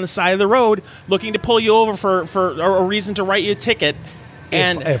sitting on the side of the road looking to pull you over for a reason to write you a ticket.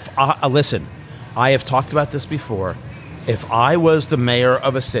 And listen, I have talked about this before. If I was the mayor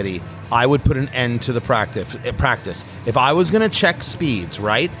of a city, I would put an end to the practice. If I was going to check speeds,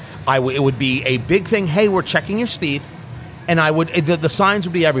 right, it would be a big thing. Hey, we're checking your speed. And the signs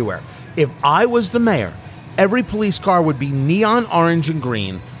would be everywhere. If I was the mayor, every police car would be neon orange and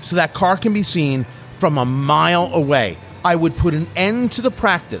green so that car can be seen from a mile away. I would put an end to the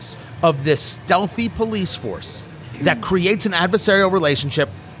practice of this stealthy police force that creates an adversarial relationship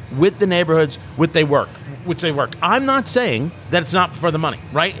with the neighborhoods which they work. I'm not saying that it's not for the money,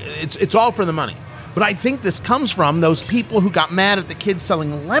 right? It's all for the money. But I think this comes from those people who got mad at the kids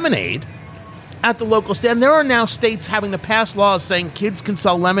selling lemonade at the local stand. There are now states having to pass laws saying kids can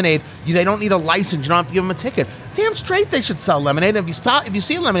sell lemonade. They don't need a license. You don't have to give them a ticket. Damn straight they should sell lemonade. If you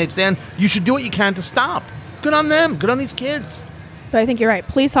see a lemonade stand, you should do what you can to stop. Good on them. Good on these kids. But I think you're right.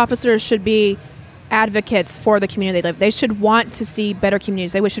 Police officers should be advocates for the community they live. They should want to see better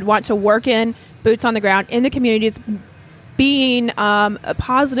communities. They should want to work in boots on the ground in the communities, being a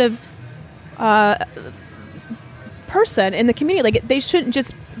positive person in the community. They shouldn't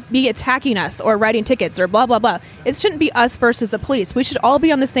just be attacking us or writing tickets or blah, blah, blah. It shouldn't be us versus the police. We should all be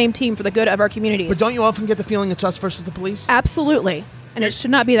on the same team for the good of our communities. But don't you often get the feeling it's us versus the police? Absolutely. And it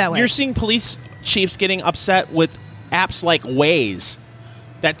should not be that way. You're seeing police chiefs getting upset with apps like Waze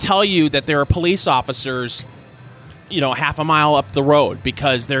that tell you that there are police officers, half a mile up the road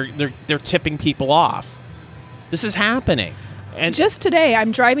because they're tipping people off. This is happening. And just today,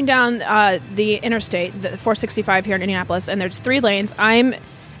 I'm driving down the interstate, the 465 here in Indianapolis, and there's 3 lanes.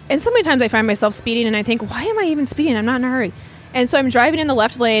 And so many times I find myself speeding, and I think, why am I even speeding? I'm not in a hurry. And so I'm driving in the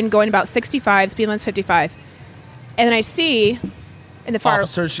left lane, going about 65, speed limit's 55. And then I see in the far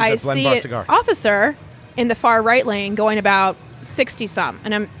officer in the far right lane going about 60-some.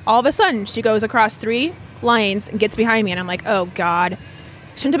 And all of a sudden, she goes across 3 lanes and gets behind me. And I'm like, oh, God.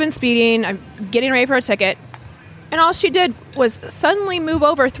 Shouldn't have been speeding. I'm getting ready for a ticket. And all she did was suddenly move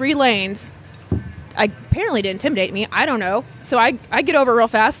over 3 lanes. Apparently to intimidate me. I don't know. So I get over real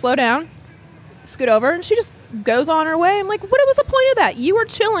fast, slow down, scoot over, and she just goes on her way. I'm like, what was the point of that? You were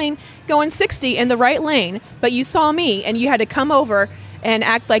chilling going 60 in the right lane, but you saw me, and you had to come over and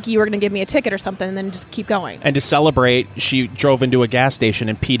act like you were going to give me a ticket or something and then just keep going. And to celebrate, she drove into a gas station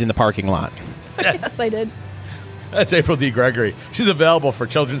and peed in the parking lot. Yes, I did. That's April D. Gregory. She's available for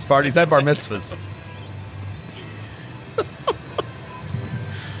children's parties and bar mitzvahs.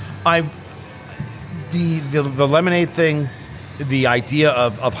 The lemonade thing, the idea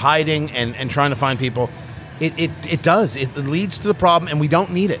of hiding and trying to find people, it leads to the problem, and we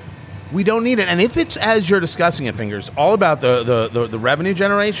don't need it. We don't need it. And if it's, as you're discussing it, Fingers, all about the revenue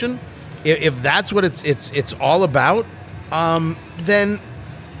generation, if that's what it's all about, then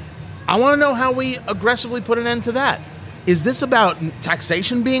I want to know how we aggressively put an end to that. Is this about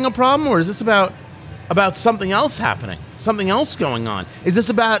taxation being a problem, or is this about something else happening, something else going on? Is this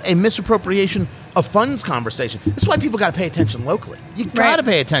about a misappropriation of funds conversation? This is why people got to pay attention locally. You got to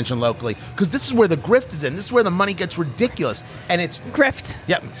pay attention locally, because this is where the grift is in. This is where the money gets ridiculous, and it's grift.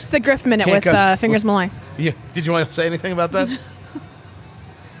 Yep, it's the grift minute with Fingers Malloy. Yeah, did you want to say anything about that?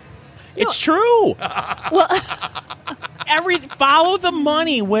 It's true. Well, follow the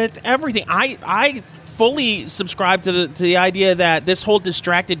money with everything. I fully subscribe to the idea that this whole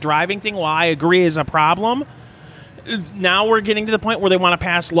distracted driving thing, while I agree is a problem, now we're getting to the point where they want to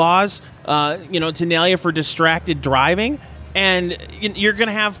pass laws, to nail you for distracted driving, and you're going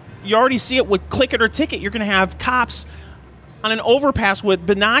to have. You already see it with Click It or Ticket. You're going to have cops on an overpass with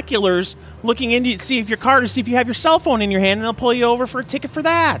binoculars looking into see if your car to see if you have your cell phone in your hand, and they'll pull you over for a ticket for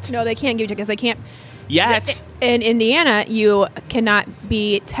that. No, they can't give you tickets. They can't. Yet. In Indiana, you cannot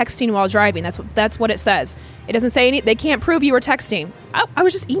be texting while driving. That's what it says. It doesn't say any. They can't prove you were texting. I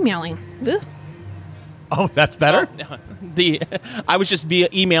was just emailing. Ugh. Oh, that's better? I was just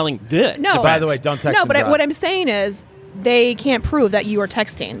emailing the No. defense. By the way, don't text. No, but what I'm saying is they can't prove that you were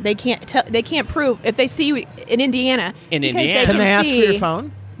texting. They can't prove if they see you in Indiana. In Indiana. Can they ask for your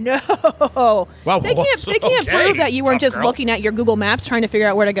phone? No. Wow, they can't prove that you weren't just looking at your Google Maps trying to figure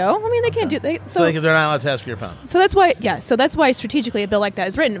out where to go. I mean, they can't do that. So they're not allowed to ask your phone. So that's why strategically a bill like that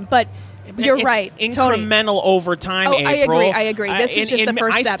is written. But you're right, incremental Tony. over time. Oh, April. I agree. This is just the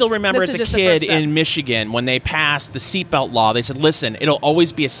first step. I still remember as a kid in Michigan when they passed the seatbelt law. They said, "Listen, it'll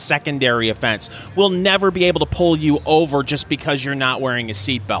always be a secondary offense. We'll never be able to pull you over just because you're not wearing a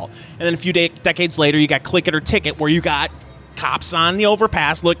seatbelt." And then a few decades later, you got Click It or Ticket, where you got cops on the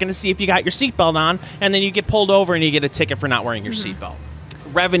overpass looking to see if you got your seatbelt on, and then you get pulled over and you get a ticket for not wearing your seatbelt.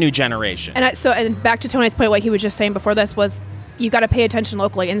 Revenue generation. And back to Tony's point, what he was just saying before this was, you got to pay attention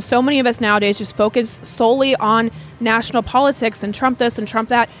locally. And so many of us nowadays just focus solely on national politics and Trump this and Trump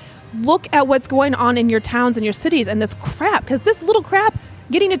that. Look at what's going on in your towns and your cities and this crap, because this little crap,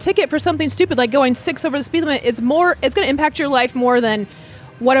 getting a ticket for something stupid like going 6 over the speed limit it's going to impact your life more than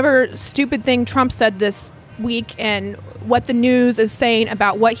whatever stupid thing Trump said this week and what the news is saying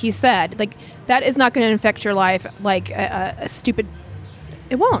about what he said. Like, that is not going to affect your life like a stupid.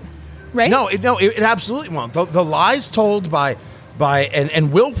 It won't, right? No, it absolutely won't. The lies told by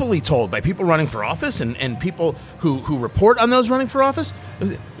and willfully told by people running for office and people who report on those running for office,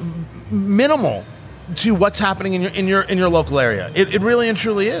 minimal to what's happening in your local area. It really and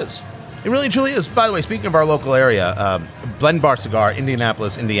truly is. It really truly is. By the way, speaking of our local area, Blend Bar Cigar,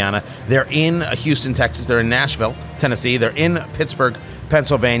 Indianapolis, Indiana. They're in Houston, Texas. They're in Nashville, Tennessee. They're in Pittsburgh,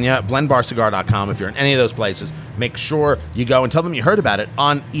 Pennsylvania. BlendBarCigar.com. If you're in any of those places, make sure you go and tell them you heard about it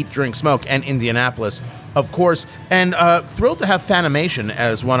on Eat, Drink, Smoke and Indianapolis, of course. And thrilled to have Fanimation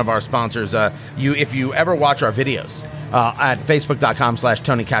as one of our sponsors. If you ever watch our videos at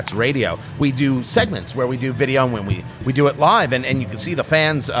Facebook.com/Tony Katz Radio, we do segments where we do video and when we do it live, and you can see the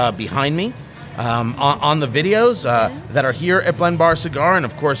fans behind me on the videos that are here at Blend Bar Cigar. And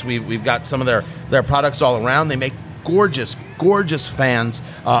of course, we've got some of their products all around. They make gorgeous fans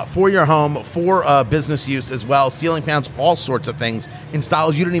for your home, for business use as well. Ceiling fans, all sorts of things in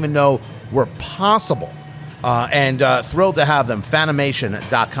styles you didn't even know were possible. And thrilled to have them.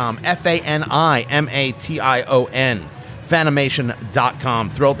 Fanimation.com. Fanimation. Fanimation.com.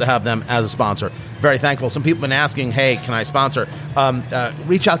 Thrilled to have them as a sponsor. Very thankful. Some people have been asking, hey, can I sponsor?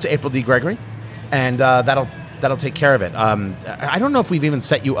 Reach out to April D. Gregory, and that'll take care of it. I don't know if we've even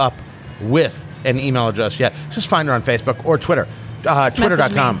set you up with an email address yet. Just find her on Facebook or Twitter.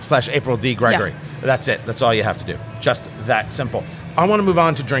 Twitter.com/April D. Gregory. Yeah. That's it. That's all you have to do. Just that simple. I want to move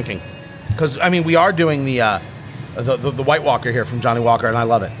on to drinking. Because, we are doing the White Walker here from Johnny Walker, and I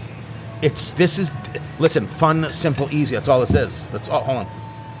love it. Listen, fun, simple, easy. That's all this is. That's all. Hold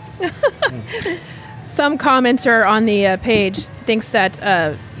on. Some commenter on the page thinks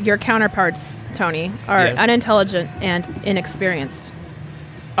that your counterparts, Tony, are unintelligent and inexperienced.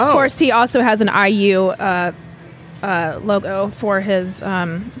 Oh. Of course, he also has an IU logo for his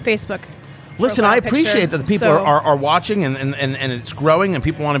Facebook. Listen, I appreciate that the people are watching and it's growing and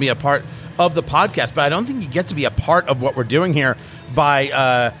people want to be a part of the podcast, but I don't think you get to be a part of what we're doing here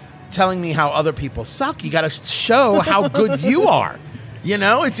by telling me how other people suck. You got to show how good you are.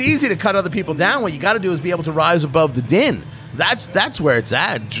 It's easy to cut other people down. What you got to do is be able to rise above the din. That's where it's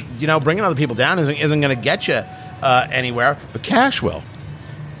at. Bringing other people down isn't going to get you anywhere, but cash will.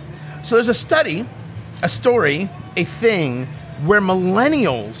 So there's a study, a story, a thing where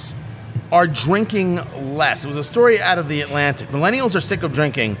millennials are drinking less. It was a story out of the Atlantic. Millennials are sick of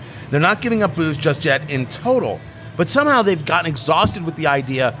drinking. They're not giving up booze just yet in total, but somehow they've gotten exhausted with the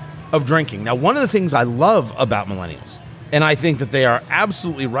idea of drinking. Now, one of the things I love about millennials, and I think that they are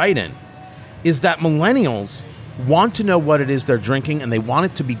absolutely right in, is that millennials want to know what it is they're drinking, and they want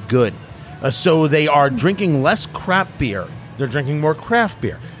it to be good. So they are drinking less crap beer. They're drinking more craft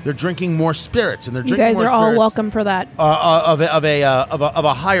beer. They're drinking more spirits, and they're drinking more You guys spirits are all welcome for that. of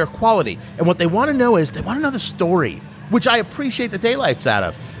a higher quality. And what they want to know is they want to know the story, which I appreciate the daylights out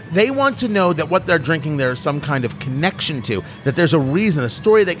of. They want to know that what they're drinking there's some kind of connection to, that there's a reason, a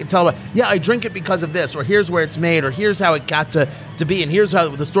story they can tell about, yeah, I drink it because of this, or here's where it's made, or here's how it got to be, and here's how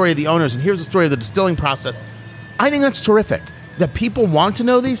the story of the owners, and here's the story of the distilling process. I think that's terrific. That people want to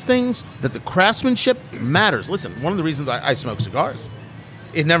know these things, that the craftsmanship matters. Listen, one of the reasons I smoke cigars,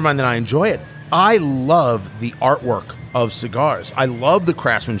 never mind that I enjoy it, I love the artwork of cigars. I love the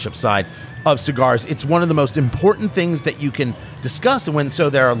craftsmanship side of cigars. It's one of the most important things that you can discuss. And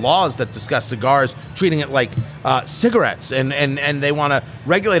so there are laws that discuss cigars, treating it like cigarettes, and they want to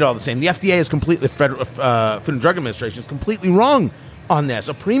regulate all the same. The FDA is completely, Food and Drug Administration is completely wrong on this.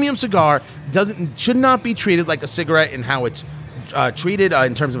 A premium cigar should not be treated like a cigarette in how it's treated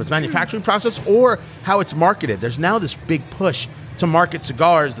in terms of its manufacturing process or how it's marketed. There's now this big push to market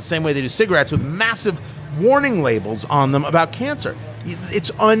cigars the same way they do cigarettes, with massive warning labels on them about cancer. It's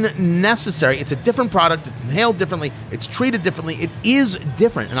unnecessary. It's a different product. It's inhaled differently. It's treated differently. It is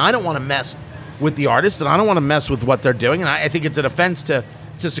different. And I don't want to mess with the artists, and I don't want to mess with what they're doing. And I think it's an offense to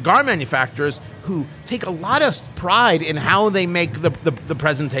cigar manufacturers who take a lot of pride in how they make the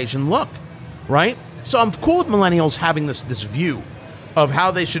presentation look, right? So I'm cool with millennials having this view of how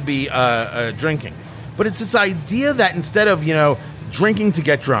they should be drinking. But it's this idea that instead of, drinking to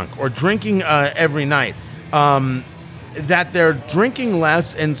get drunk or drinking every night, that they're drinking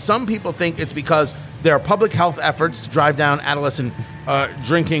less, and some people think it's because there are public health efforts to drive down adolescent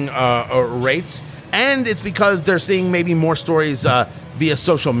drinking rates, and it's because they're seeing maybe more stories via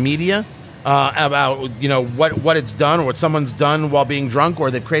social media about what it's done or what someone's done while being drunk, or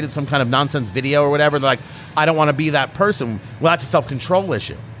they've created some kind of nonsense video or whatever. They're like, I don't want to be that person. Well, that's a self-control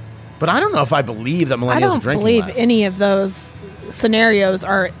issue. But I don't know if I believe that millennials are drinking less. I don't believe any of those scenarios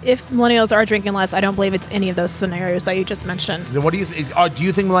are, if millennials are drinking less, I don't believe it's any of those scenarios that you just mentioned. Then what do you think? Do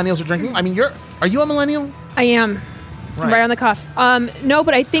you think millennials are drinking? I mean, are you a millennial? I am. Right on the cuff. No,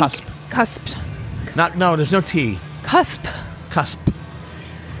 but I think cusp. No, there's no T. Cusp.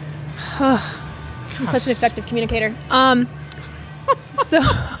 I'm such an effective communicator. So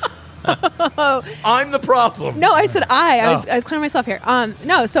I'm the problem. No, I said I was clearing myself here.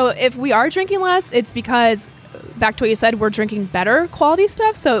 No, so if we are drinking less, it's because, back to what you said, we're drinking better quality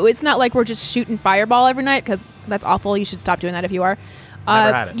stuff. So it's not like we're just shooting Fireball every night, because that's awful. You should stop doing that if you are.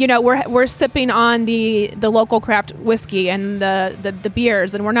 Never had it. We're sipping on the local craft whiskey and the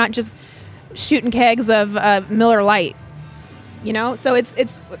beers, and we're not just shooting kegs of Miller Lite. So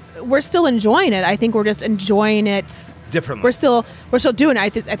it's we're still enjoying it. I think we're just enjoying it differently. We're still doing it. I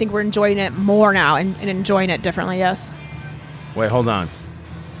think we're enjoying it more now and enjoying it differently. Yes. Wait, hold on.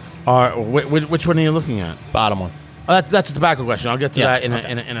 Which one are you looking at? Bottom one. Oh, that's a tobacco question. I'll get to that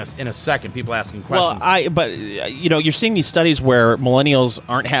in a second. People asking questions. Well, you're seeing these studies where millennials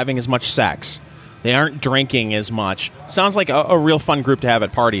aren't having as much sex. They aren't drinking as much. Sounds like a real fun group to have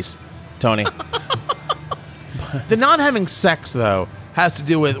at parties, Tony. The not having sex, though, has to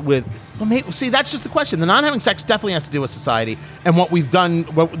do with see, that's just the question. The not having sex definitely has to do with society and what we've done,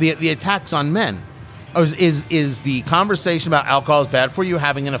 the attacks on men. Is the conversation about alcohol is bad for you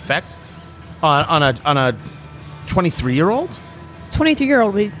having an effect on a 23-year-old?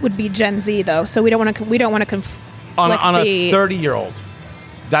 23-year-old would be Gen Z, though, so we don't want to conflict on a 30-year-old.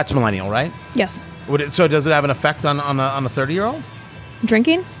 That's millennial, right? Yes. So does it have an effect on a 30-year-old?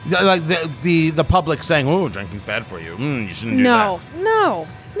 Drinking? Like the public saying, "Oh, drinking's bad for you. You shouldn't do that." No.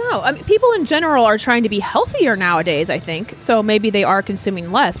 I mean, people in general are trying to be healthier nowadays, I think. So maybe they are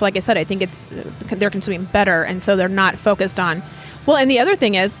consuming less. But like I said, I think they're consuming better, and so they're not focused on. Well, and the other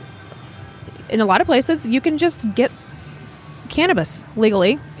thing is, in a lot of places, you can just get cannabis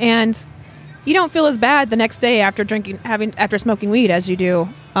legally, and you don't feel as bad the next day after after smoking weed as you do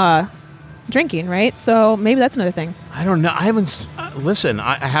drinking, right? So maybe that's another thing. I don't know. I haven't. Listen,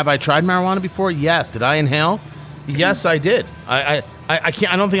 have I tried marijuana before? Yes. Did I inhale? Yes, I did. I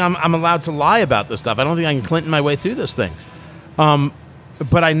can't. I don't think I'm allowed to lie about this stuff. I don't think I can Clinton my way through this thing.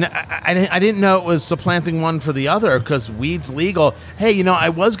 But I didn't know it was supplanting one for the other, because weed's legal. Hey, I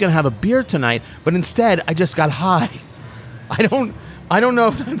was going to have a beer tonight, but instead I just got high. I don't know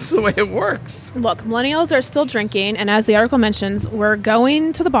if that's the way it works. Look, millennials are still drinking, and as the article mentions, we're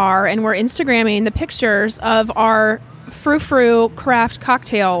going to the bar and we're Instagramming the pictures of our frou-frou craft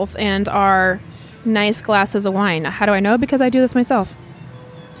cocktails and our nice glasses of wine. How do I know? Because I do this myself.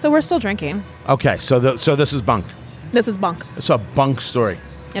 So we're still drinking. Okay, so this is bunk. This is bunk. It's a bunk story.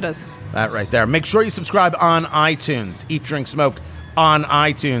 It is. That right there. Make sure you subscribe on iTunes. Eat, Drink, Smoke on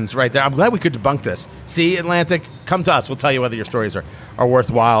iTunes right there. I'm glad we could debunk this. See, Atlantic, come to us. We'll tell you whether your stories are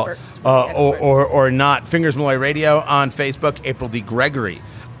worthwhile or not. Fingers Malloy Radio on Facebook. April D. Gregory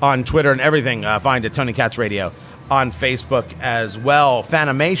on Twitter and everything. Find it, Tony Katz Radio on Facebook as well.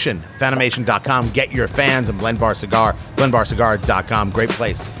 Fanimation.com. Get your fans, and Blend Bar Cigar, blendbarcigar.com. Great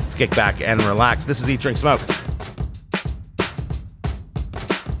place to kick back and relax. This is Eat, Drink, Smoke